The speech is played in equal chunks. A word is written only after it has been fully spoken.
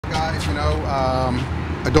you know.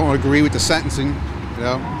 I don't agree with the sentencing, you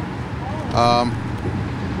know.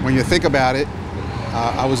 When you think about it,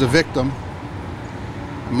 I was a victim.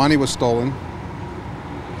 Money was stolen.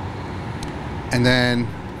 And then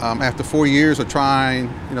after 4 years of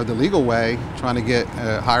trying, you know, the legal way, trying to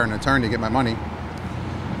hire an attorney to get my money,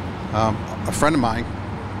 a friend of mine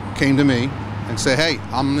came to me and said, hey,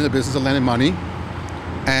 I'm in the business of lending money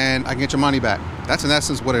and I can get your money back. That's in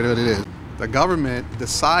essence what it is. The government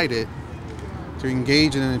decided to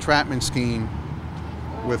engage in an entrapment scheme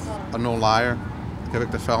with a no-liar,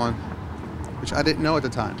 convicted felon, which I didn't know at the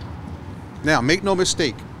time. Now, make no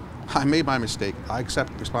mistake, I made my mistake. I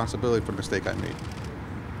accept responsibility for the mistake I made.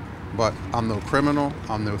 But I'm no criminal,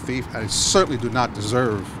 I'm no thief, and I certainly do not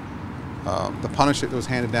deserve the punishment that was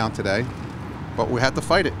handed down today. But we have to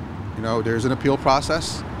fight it. You know, there's an appeal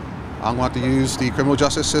process. I'm going to have to use the criminal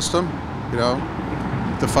justice system, you know,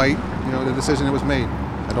 to fight, you know, the decision that was made.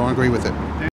 I don't agree with it.